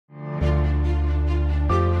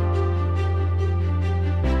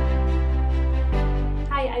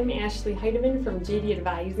I'm Ashley Heidemann from JD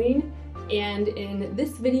Advising, and in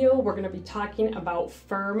this video we're going to be talking about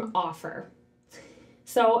firm offer.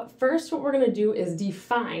 So first what we're going to do is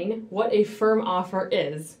define what a firm offer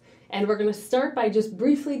is, and we're going to start by just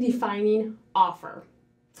briefly defining offer.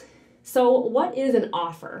 So what is an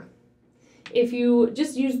offer? If you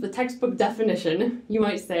just use the textbook definition, you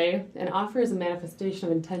might say, an offer is a manifestation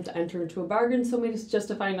of intent to enter into a bargain, so may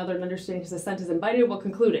justify another in understanding his assent is invited, will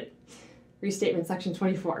conclude it. Restatement section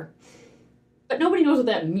 24. But nobody knows what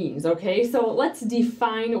that means, okay? So let's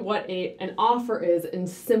define what an offer is in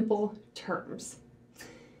simple terms.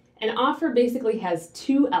 An offer basically has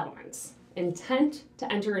two elements: intent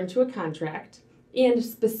to enter into a contract and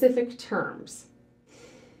specific terms.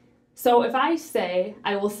 So if I say,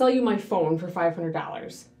 I will sell you my phone for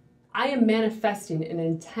 $500, I am manifesting an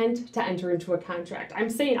intent to enter into a contract. I'm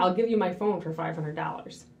saying I'll give you my phone for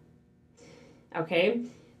 $500. Okay?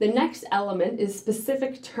 The next element is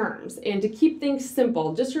specific terms. And to keep things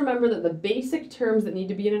simple, just remember that the basic terms that need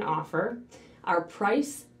to be in an offer are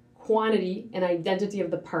price, quantity, and identity of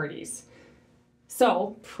the parties.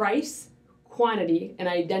 So, price, quantity, and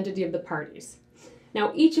identity of the parties.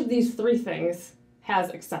 Now, each of these three things has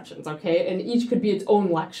exceptions, okay? And each could be its own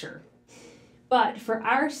lecture. But for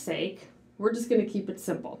our sake, we're just going to keep it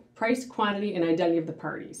simple. Price, quantity, and identity of the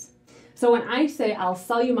parties. So when I say I'll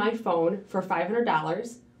sell you my phone for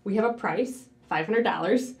 $500, we have a price,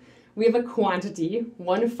 $500. We have a quantity,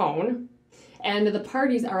 one phone. And the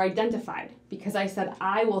parties are identified because I said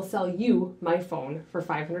I will sell you my phone for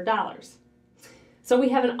 $500. So we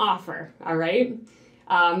have an offer, all right?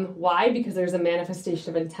 Why? Because there's a manifestation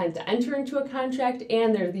of intent to enter into a contract,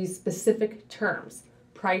 and there are these specific terms: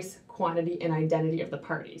 price, quantity, and identity of the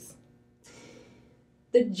parties.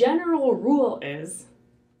 The general rule is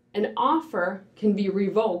an offer can be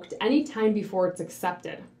revoked anytime before it's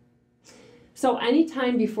accepted. So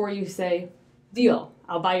anytime before you say, deal,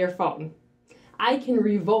 I'll buy your phone, I can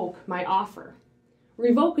revoke my offer.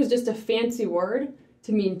 Revoke is just a fancy word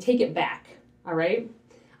to mean take it back, all right?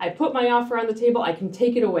 I put my offer on the table, I can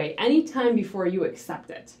take it away anytime before you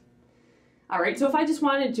accept it. All right, so if I just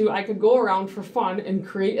wanted to, I could go around for fun and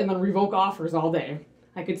create and then revoke offers all day.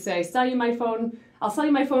 I could say, I'll sell you my phone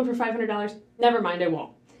for $500, never mind, I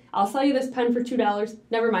won't. I'll sell you this pen for $2,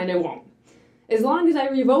 never mind, I won't. As long as I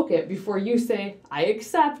revoke it before you say, I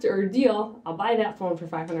accept or deal, I'll buy that phone for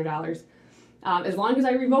 $500. As long as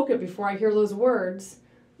I revoke it before I hear those words,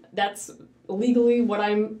 that's legally what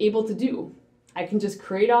I'm able to do. I can just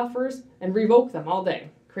create offers and revoke them all day.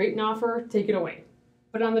 Create an offer, take it away.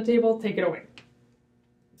 Put it on the table, take it away.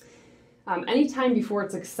 Anytime before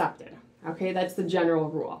it's accepted. Okay, that's the general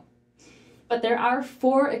rule. But there are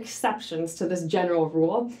 4 exceptions to this general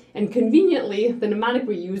rule, and conveniently, the mnemonic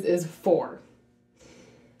we use is 4.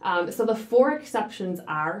 So the 4 exceptions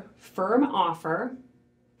are firm offer,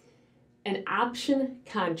 an option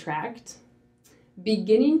contract,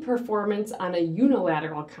 beginning performance on a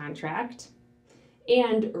unilateral contract,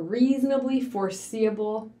 and reasonably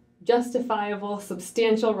foreseeable, justifiable,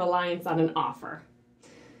 substantial reliance on an offer.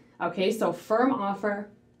 Okay, so firm offer,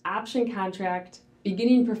 option contract,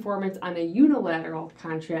 beginning performance on a unilateral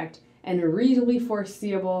contract, and reasonably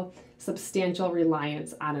foreseeable, substantial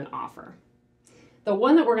reliance on an offer. The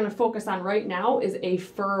one that we're going to focus on right now is a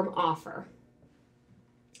firm offer.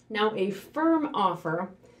 Now, a firm offer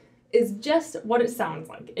is just what it sounds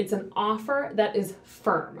like. It's an offer that is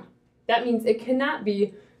firm. That means it cannot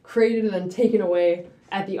be created and then taken away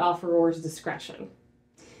at the offeror's discretion.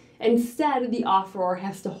 Instead, the offeror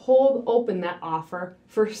has to hold open that offer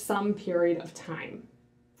for some period of time.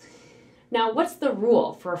 Now, what's the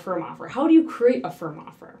rule for a firm offer? How do you create a firm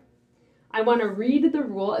offer? I want to read the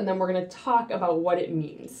rule and then we're going to talk about what it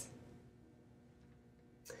means.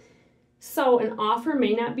 So, an offer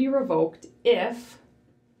may not be revoked if,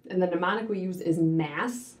 and the mnemonic we use is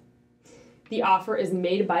mass, the offer is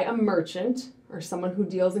made by a merchant or someone who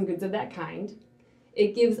deals in goods of that kind.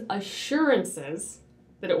 It gives assurances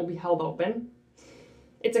that it will be held open.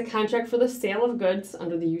 It's a contract for the sale of goods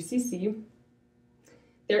under the UCC.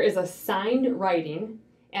 There is a signed writing,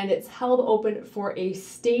 and it's held open for a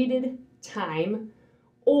stated time,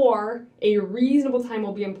 or a reasonable time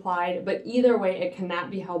will be implied, but either way it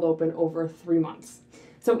cannot be held open over 3 months.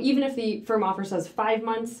 So even if the firm offer says 5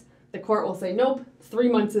 months, the court will say, nope, 3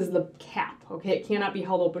 months is the cap, okay? It cannot be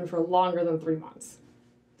held open for longer than 3 months.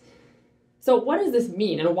 So what does this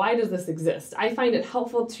mean and why does this exist? I find it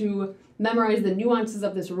helpful to memorize the nuances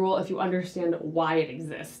of this rule if you understand why it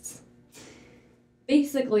exists.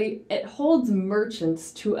 Basically, it holds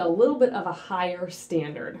merchants to a little bit of a higher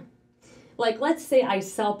standard. Like, let's say I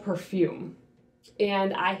sell perfume.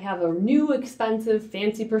 and I have a new expensive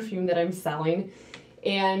fancy perfume that I'm selling,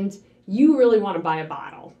 and you really want to buy a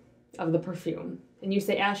bottle of the perfume. And you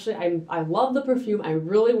say, Ashley, I love the perfume. I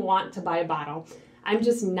really want to buy a bottle. I'm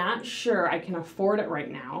just not sure I can afford it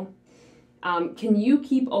right now. Can you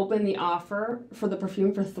keep open the offer for the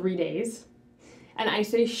perfume for 3 days? And I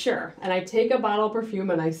say, sure. And I take a bottle of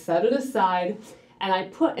perfume and I set it aside and I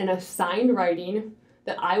put in a signed writing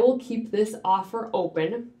that I will keep this offer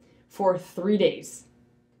open for 3 days.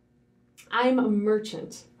 I'm a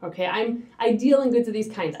merchant, okay? I deal in goods of these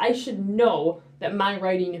kinds. I should know that my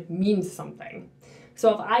writing means something.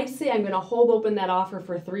 So if I say I'm going to hold open that offer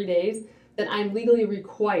for 3 days, then I'm legally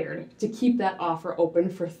required to keep that offer open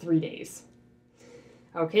for 3 days.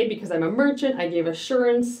 Okay, because I'm a merchant, I gave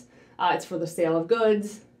assurance, it's for the sale of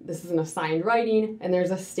goods, this is an assigned writing, and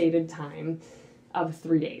there's a stated time of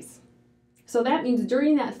 3 days. So that means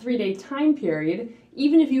during that 3-day time period,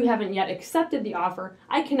 even if you haven't yet accepted the offer,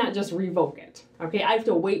 I cannot just revoke it. Okay, I have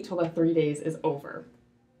to wait till the 3 days is over.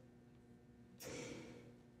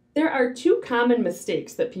 There are 2 common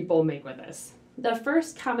mistakes that people make with this. The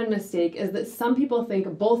first common mistake is that some people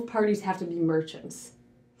think both parties have to be merchants.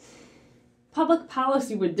 Public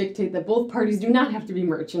policy would dictate that both parties do not have to be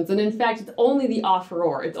merchants, and in fact, it's only the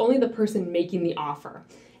offeror, it's only the person making the offer.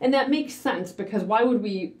 And that makes sense because why would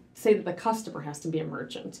we say that the customer has to be a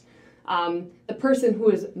merchant? The person who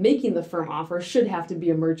is making the firm offer should have to be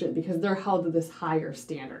a merchant because they're held to this higher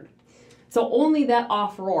standard. So only that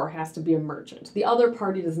offeror has to be a merchant. The other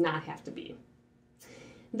party does not have to be.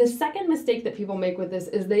 The second mistake that people make with this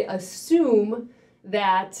is they assume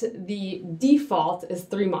that the default is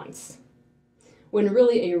 3 months, when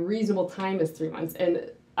really a reasonable time is 3 months.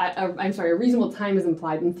 And a reasonable time is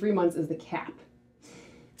implied and 3 months is the cap.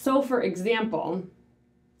 So for example,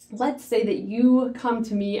 let's say that you come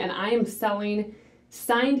to me and I am selling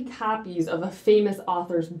signed copies of a famous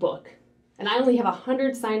author's book. And I only have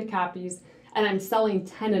 100 signed copies and I'm selling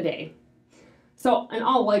 10 a day. So in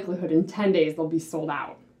all likelihood, in 10 days, they'll be sold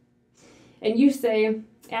out. And you say,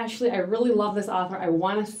 Ashley, I really love this author. I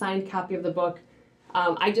want a signed copy of the book.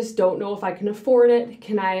 I just don't know if I can afford it.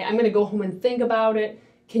 I'm going to go home and think about it.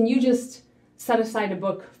 Can you just set aside a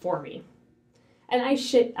book for me? And I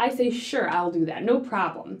say, sure, I'll do that. No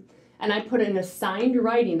problem. And I put in a signed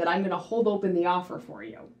writing that I'm going to hold open the offer for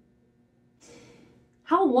you.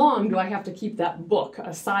 How long do I have to keep that book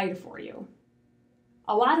aside for you?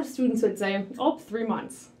 A lot of students would say, 3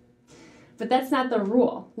 months. But that's not the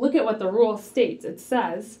rule. Look at what the rule states. It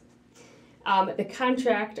says,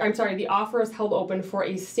 the offer is held open for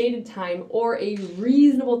a stated time or a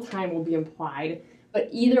reasonable time will be implied, but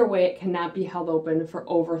either way it cannot be held open for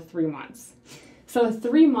over 3 months. So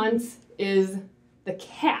 3 months is the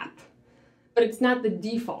cap, but it's not the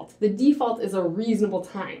default. The default is a reasonable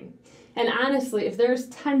time. And honestly, if there's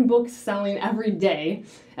 10 books selling every day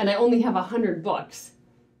and I only have 100 books,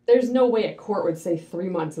 there's no way a court would say 3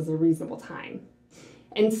 months is a reasonable time.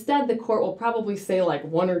 Instead, the court will probably say like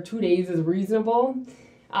 1 or 2 days is reasonable,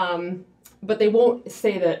 but they won't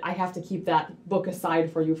say that I have to keep that book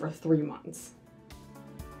aside for you for 3 months.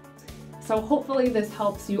 So hopefully this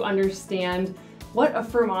helps you understand what a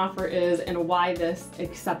firm offer is and why this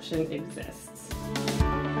exception exists.